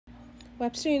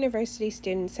Webster University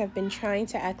students have been trying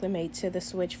to acclimate to the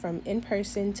switch from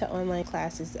in-person to online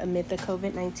classes amid the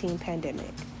COVID-19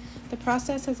 pandemic. The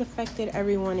process has affected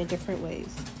everyone in different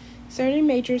ways. Certain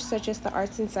majors such as the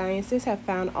arts and sciences have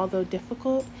found, although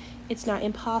difficult, it's not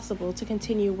impossible to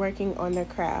continue working on their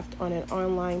craft on an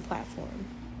online platform.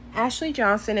 Ashley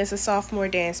Johnson is a sophomore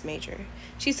dance major.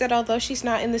 She said although she's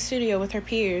not in the studio with her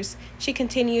peers, she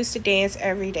continues to dance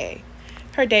every day.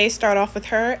 Her days start off with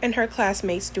her and her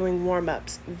classmates doing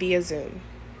warm-ups via Zoom.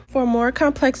 For more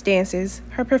complex dances,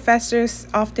 her professors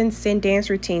often send dance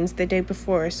routines the day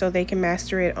before so they can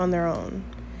master it on their own.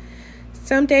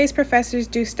 Some days professors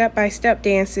do step-by-step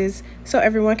dances so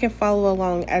everyone can follow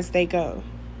along as they go.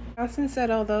 Johnson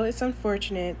said although it's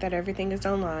unfortunate that everything is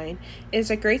online, it is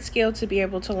a great skill to be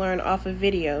able to learn off of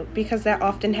video because that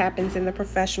often happens in the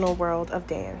professional world of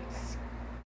dance.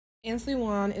 Ansley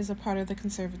Wan is a part of the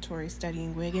conservatory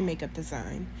studying wig and makeup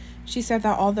design. She said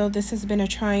that although this has been a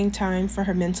trying time for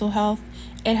her mental health,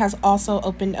 it has also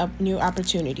opened up new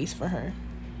opportunities for her.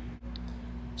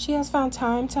 She has found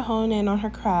time to hone in on her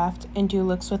craft and do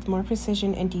looks with more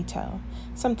precision and detail,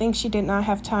 something she did not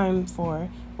have time for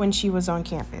when she was on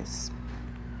campus.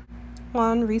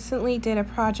 Wan recently did a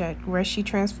project where she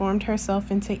transformed herself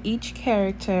into each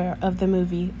character of the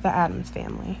movie The Addams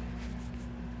Family.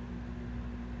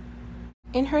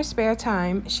 In her spare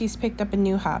time, she's picked up a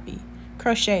new hobby,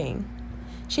 crocheting.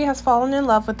 She has fallen in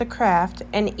love with the craft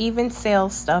and even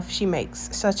sells stuff she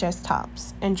makes, such as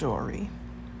tops and jewelry.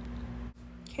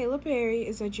 Caleb Berry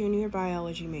is a junior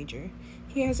biology major.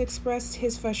 He has expressed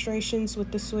his frustrations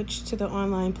with the switch to the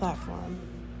online platform.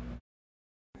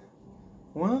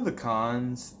 One of the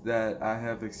cons that I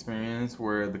have experienced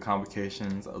were the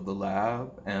complications of the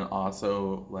lab and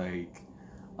also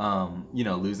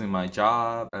losing my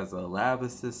job as a lab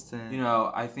assistant.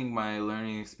 I think my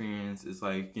learning experience is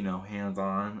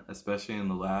hands-on, especially in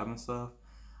the lab and stuff.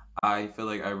 I feel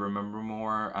like I remember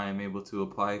more, I am able to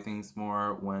apply things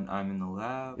more when I'm in the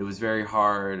lab. It was very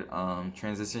hard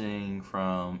transitioning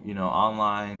from,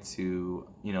 online to,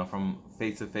 from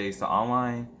face-to-face to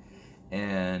online.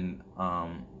 And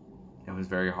it was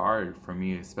very hard for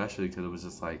me, especially because it was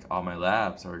just like all my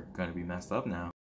labs are going to be messed up now.